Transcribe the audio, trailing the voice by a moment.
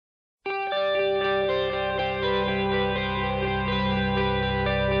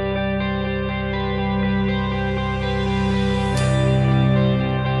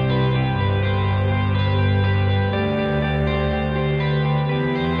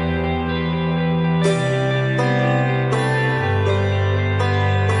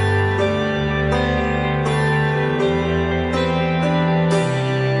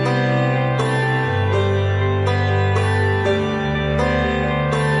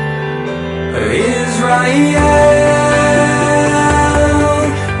Israel,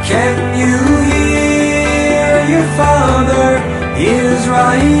 can you hear your father?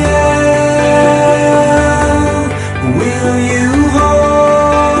 Israel, will you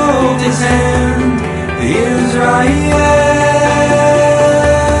hold his hand? Israel,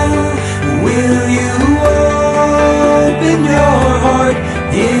 will you open your heart?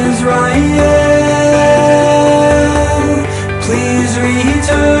 Israel, please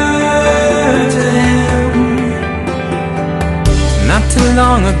return to him. Not too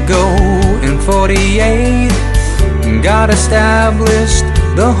long ago, in 48, God established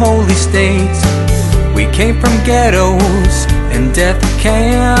the holy state. We came from ghettos and death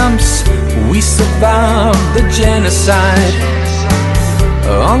camps. We survived the genocide.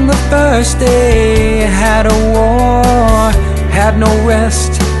 On the first day, had a war, had no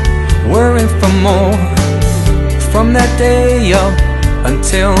rest, worrying for more. From that day up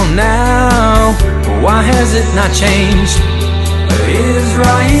until now, why has it not changed?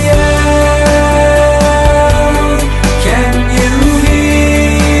 Israel, can you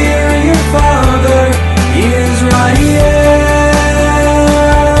hear your father? Israel,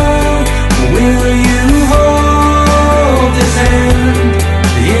 will you hold his hand?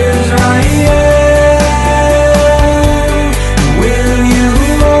 Israel, will you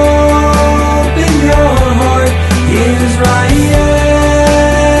open your heart? Israel,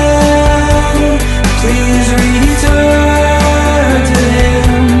 please return to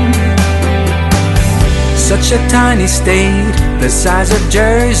him. Such a tiny state, the size of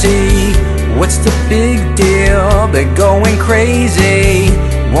Jersey. What's the big deal? They're going crazy.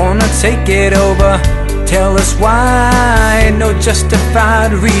 Wanna take it over? Tell us why. No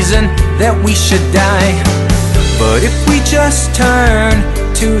justified reason that we should die. But if we just turn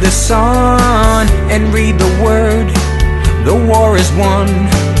to the sun and read the word, the war is won.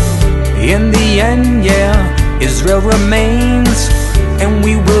 In the end, yeah, Israel remains, and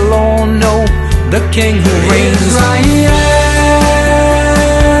we will all know the King who reigns. Israel,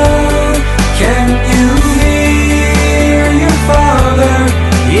 can you hear your father?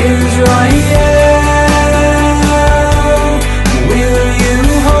 Israel, will you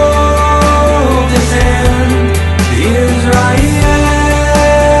hold his hand? Israel,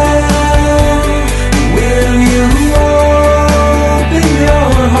 will you open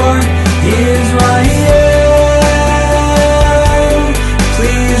your heart? Israel,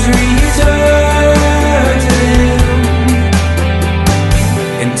 please return to him.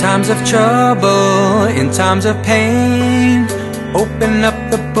 In times of trouble, in times of pain, open up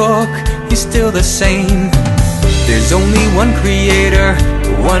the book, he's still the same. There's only one creator,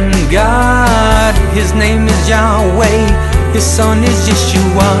 one God. His name is Yahweh, his son is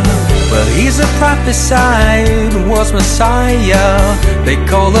Yeshua. Well, he's a prophesied was Messiah. They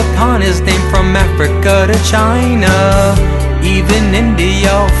call upon his name from Africa to China. Even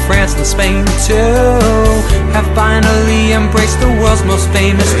India, France and Spain too have finally embraced the world's most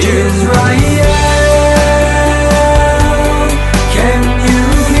famous Jew. Israel, can you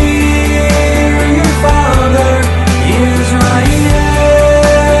hear your father? Israel,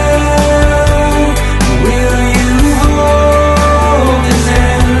 will you hold his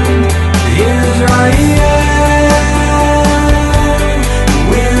hand? Israel,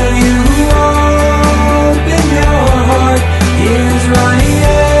 will you open your heart? Israel,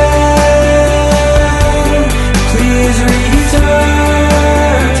 please return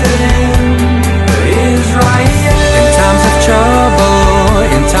to him. Israel, in times of trouble,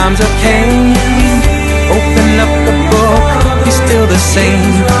 in times of pain, open up the book, he's still the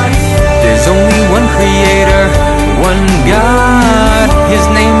same. There's only one creator, one God. His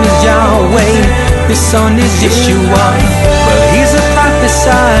name is Yahweh, his son is Yeshua. But he's a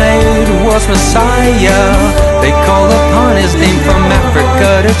prophesied was Messiah. They call upon his name from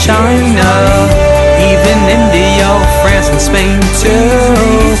Africa to China. Even India, France and Spain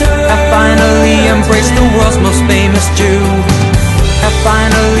too have finally embraced the world's most famous Jew. Have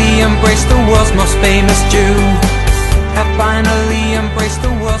finally embraced the world's most famous Jew. Have finally embraced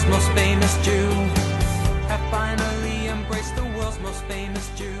the world's most famous Jew.